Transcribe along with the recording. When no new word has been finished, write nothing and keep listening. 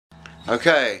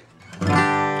Okay,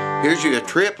 here's you a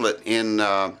triplet in,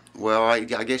 well, I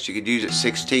guess you could use it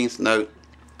 16th note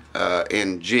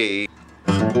in G. You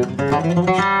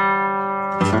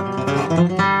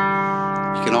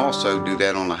can also do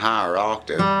that on a higher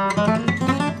octave.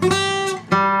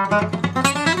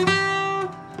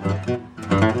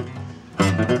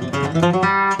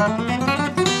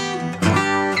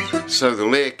 So the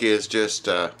lick is just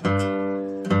you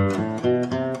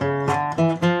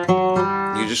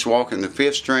just walk in the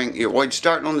 5th string. You're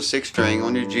starting on the 6th string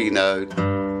on your G note,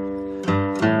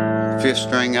 5th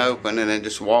string open, and then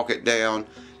just walk it down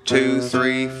 2,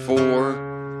 3, 4,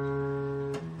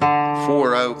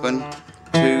 4 open,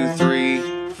 2,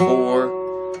 3,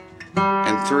 4,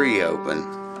 and 3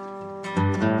 open.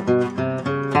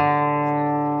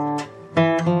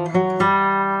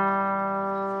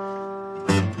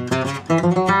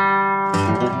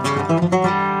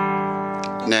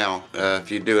 Now, if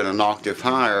you're doing an octave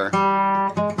higher,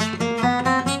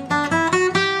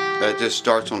 that just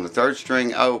starts on the 3rd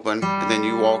string open, and then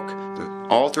you walk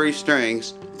all 3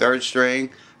 strings, 3rd string,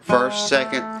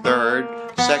 1st, 2nd, 3rd,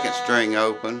 2nd string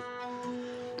open,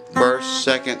 1st,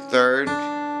 2nd, 3rd,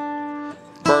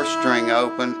 1st string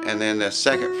open, and then the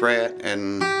 2nd fret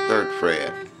and 3rd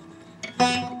fret.